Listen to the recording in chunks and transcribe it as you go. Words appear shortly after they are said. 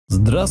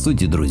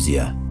Здравствуйте,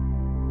 друзья!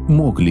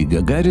 Мог ли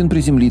Гагарин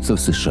приземлиться в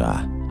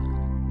США?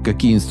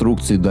 Какие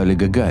инструкции дали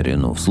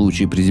Гагарину в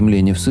случае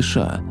приземления в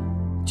США?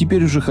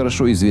 Теперь уже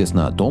хорошо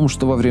известно о том,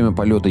 что во время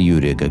полета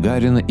Юрия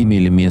Гагарина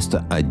имели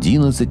место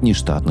 11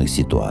 нештатных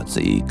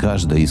ситуаций,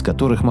 каждая из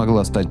которых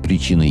могла стать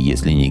причиной,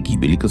 если не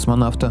гибели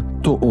космонавта,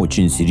 то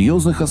очень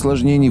серьезных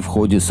осложнений в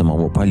ходе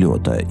самого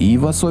полета и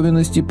в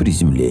особенности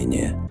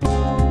приземления.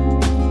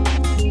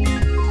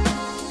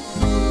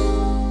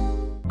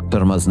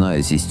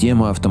 Тормозная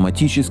система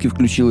автоматически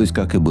включилась,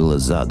 как и было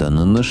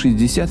задано, на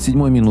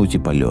 67-й минуте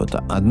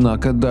полета,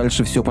 однако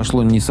дальше все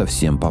пошло не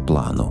совсем по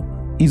плану.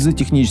 Из-за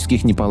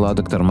технических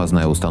неполадок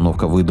тормозная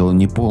установка выдала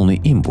неполный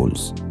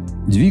импульс.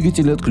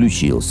 Двигатель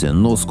отключился,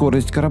 но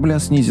скорость корабля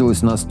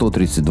снизилась на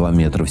 132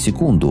 метра в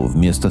секунду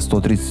вместо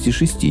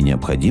 136,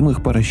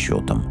 необходимых по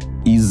расчетам.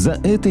 Из-за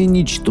этой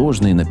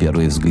ничтожной на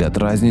первый взгляд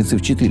разницы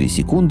в 4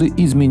 секунды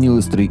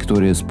изменилась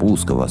траектория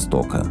спуска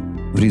востока.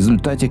 В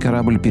результате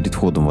корабль перед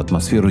входом в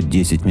атмосферу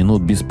 10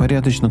 минут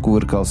беспорядочно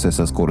кувыркался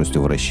со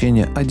скоростью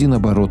вращения 1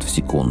 оборот в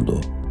секунду.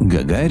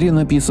 Гагарин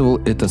описывал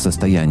это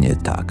состояние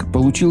так.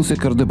 Получился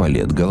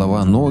кардебалет,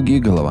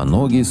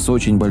 голова-ноги с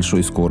очень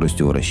большой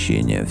скоростью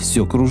вращения.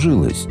 Все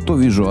кружилось, то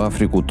вижу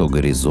Африку, то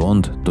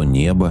горизонт, то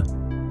небо.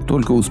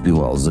 Только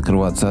успевал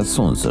закрываться от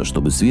солнца,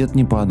 чтобы свет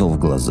не падал в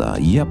глаза.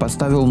 Я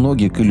поставил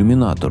ноги к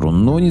иллюминатору,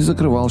 но не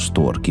закрывал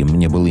шторки.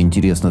 Мне было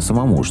интересно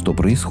самому, что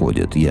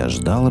происходит. Я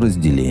ждал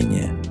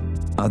разделения.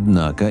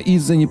 Однако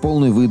из-за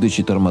неполной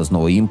выдачи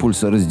тормозного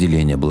импульса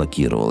разделение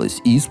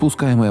блокировалось, и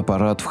спускаемый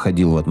аппарат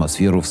входил в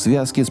атмосферу в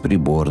связке с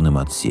приборным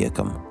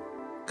отсеком.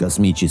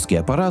 Космический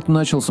аппарат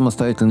начал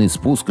самостоятельный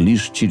спуск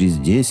лишь через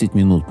 10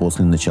 минут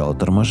после начала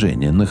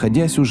торможения,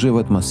 находясь уже в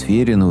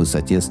атмосфере на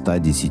высоте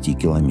 110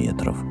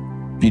 километров.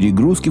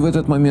 Перегрузки в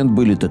этот момент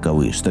были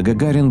таковы, что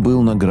Гагарин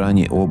был на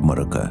грани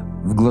обморока.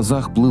 В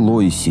глазах плыло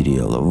и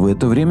серело. В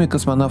это время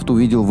космонавт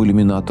увидел в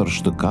иллюминатор,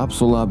 что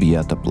капсула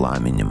объята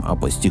пламенем, а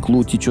по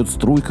стеклу течет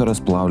струйка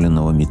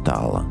расплавленного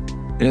металла.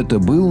 Это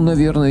был,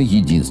 наверное,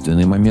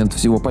 единственный момент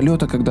всего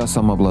полета, когда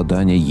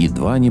самообладание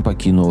едва не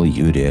покинуло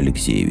Юрия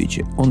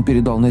Алексеевича. Он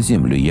передал на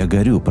Землю: «Я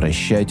горю,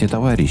 прощайте,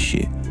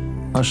 товарищи».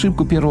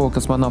 Ошибку первого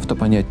космонавта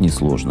понять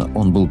несложно.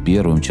 Он был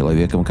первым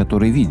человеком,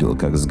 который видел,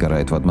 как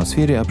сгорает в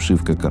атмосфере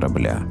обшивка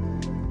корабля.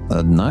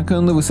 Однако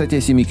на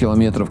высоте 7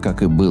 километров,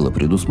 как и было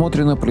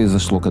предусмотрено,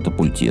 произошло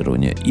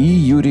катапультирование, и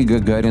Юрий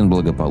Гагарин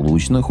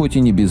благополучно, хоть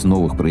и не без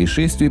новых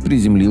происшествий,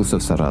 приземлился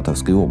в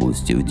Саратовской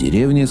области, в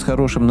деревне с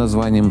хорошим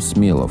названием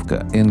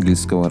Смеловка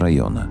Энгельсского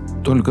района.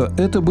 Только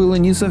это было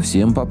не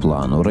совсем по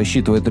плану.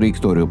 Рассчитывая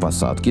траекторию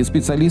посадки,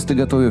 специалисты,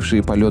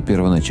 готовившие полет,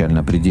 первоначально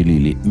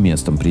определили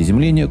местом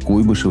приземления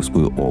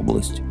Куйбышевскую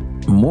область.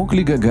 Мог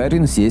ли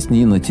Гагарин сесть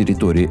не на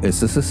территории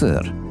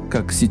СССР?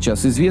 Как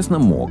сейчас известно,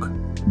 мог.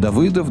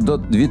 Давыдов, до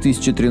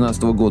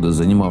 2013 года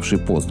занимавший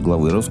пост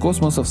главы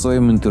Роскосмоса, в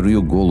своем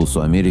интервью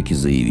 «Голосу Америки»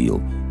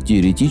 заявил: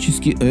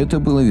 теоретически это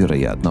было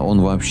вероятно,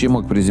 он вообще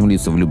мог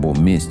приземлиться в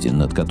любом месте,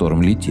 над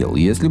которым летел,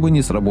 если бы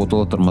не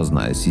сработала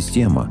тормозная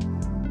система.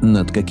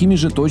 Над какими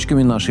же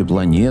точками нашей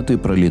планеты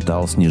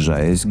пролетал,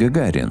 снижаясь,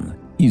 Гагарин?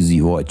 Из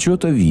его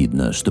отчета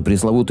видно, что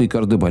пресловутый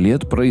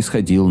кардебалет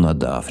происходил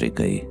над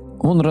Африкой.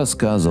 Он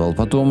рассказывал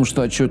потом,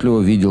 что отчетливо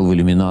видел в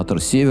иллюминатор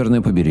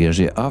северное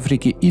побережье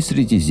Африки и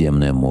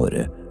Средиземное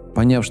море.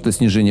 Поняв, что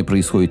снижение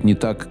происходит не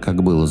так,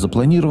 как было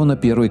запланировано,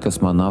 первый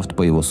космонавт,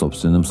 по его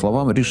собственным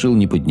словам, решил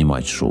не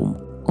поднимать шум.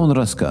 Он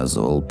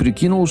рассказывал: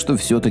 прикинул, что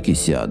все-таки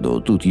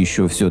сяду, тут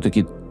еще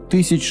все-таки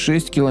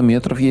 1006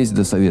 километров есть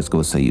до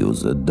Советского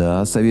Союза.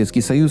 Да,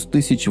 Советский Союз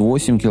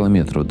 1008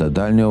 километров до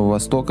Дальнего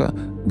Востока,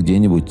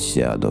 где-нибудь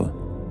сяду.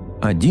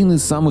 Один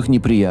из самых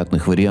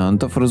неприятных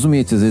вариантов,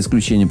 разумеется, за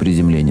исключением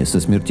приземления со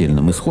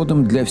смертельным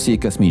исходом для всей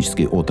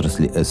космической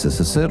отрасли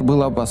СССР,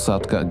 была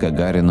посадка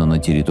Гагарина на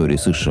территории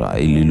США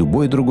или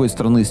любой другой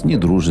страны с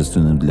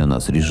недружественным для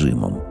нас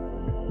режимом.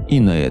 И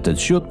на этот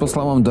счет, по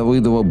словам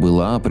Давыдова,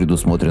 была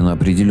предусмотрена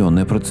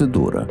определенная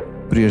процедура.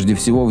 Прежде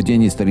всего, в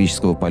день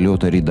исторического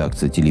полета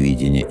редакция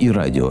телевидения и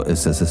радио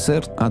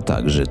СССР, а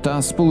также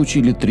ТАСС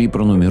получили 3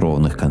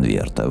 пронумерованных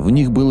конверта. В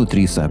них было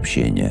 3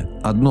 сообщения.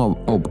 Одно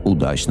об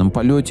удачном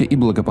полете и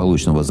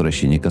благополучном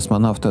возвращении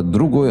космонавта,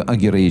 другое о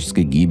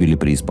героической гибели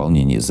при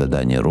исполнении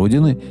задания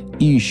Родины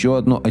и еще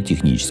одно о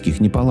технических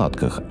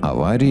неполадках,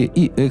 аварии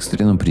и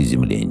экстренном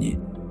приземлении.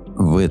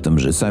 В этом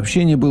же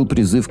сообщении был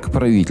призыв к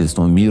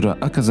правительствам мира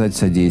оказать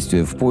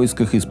содействие в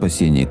поисках и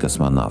спасении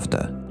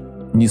космонавта.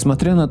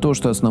 Несмотря на то,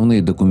 что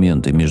основные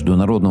документы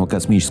международного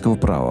космического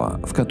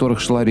права, в которых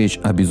шла речь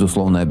о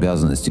безусловной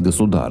обязанности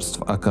государств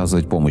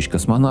оказывать помощь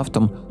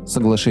космонавтам,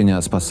 соглашения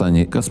о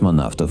спасании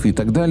космонавтов и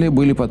так далее,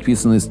 были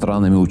подписаны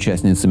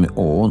странами-участницами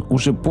ООН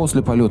уже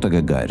после полета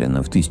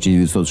Гагарина в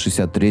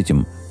 1963,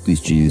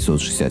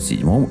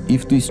 1967 и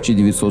в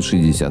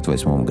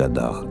 1968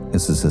 годах.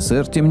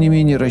 СССР, тем не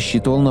менее,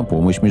 рассчитывал на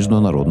помощь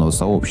международного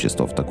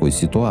сообщества в такой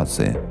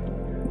ситуации.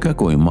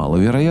 Какой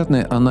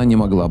маловероятной она не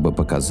могла бы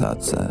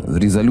показаться. В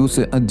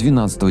резолюции от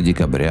 12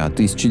 декабря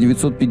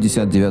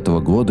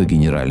 1959 года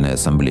Генеральная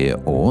ассамблея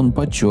ООН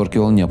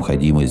подчеркивала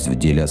необходимость в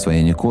деле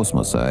освоения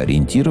космоса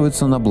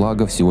ориентироваться на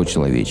благо всего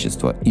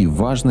человечества и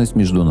важность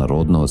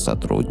международного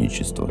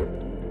сотрудничества.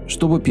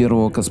 Чтобы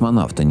первого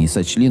космонавта не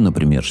сочли,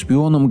 например,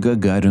 шпионом,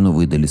 Гагарину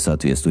выдали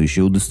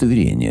соответствующее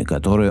удостоверение,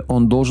 которое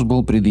он должен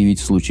был предъявить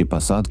в случае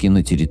посадки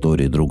на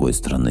территории другой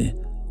страны.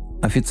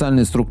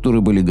 Официальные структуры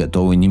были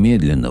готовы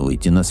немедленно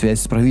выйти на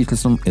связь с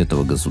правительством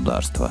этого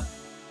государства.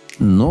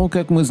 Но,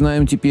 как мы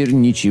знаем теперь,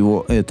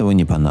 ничего этого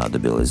не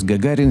понадобилось.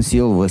 Гагарин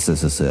сел в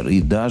СССР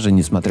и даже,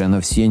 несмотря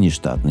на все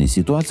нештатные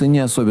ситуации, не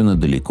особенно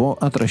далеко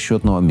от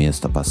расчетного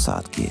места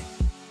посадки.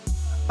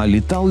 А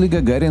летал ли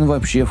Гагарин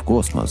вообще в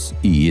космос?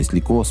 И есть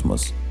ли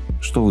космос?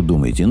 Что вы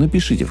думаете?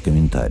 Напишите в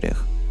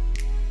комментариях.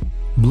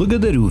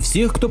 Благодарю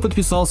всех, кто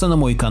подписался на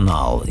мой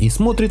канал и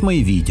смотрит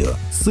мои видео.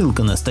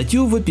 Ссылка на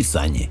статью в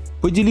описании.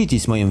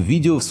 Поделитесь моим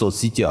видео в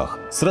соцсетях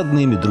с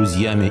родными,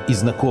 друзьями и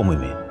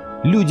знакомыми.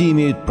 Люди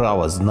имеют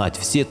право знать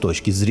все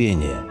точки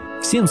зрения.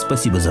 Всем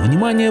спасибо за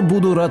внимание,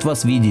 буду рад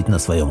вас видеть на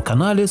своем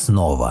канале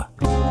снова.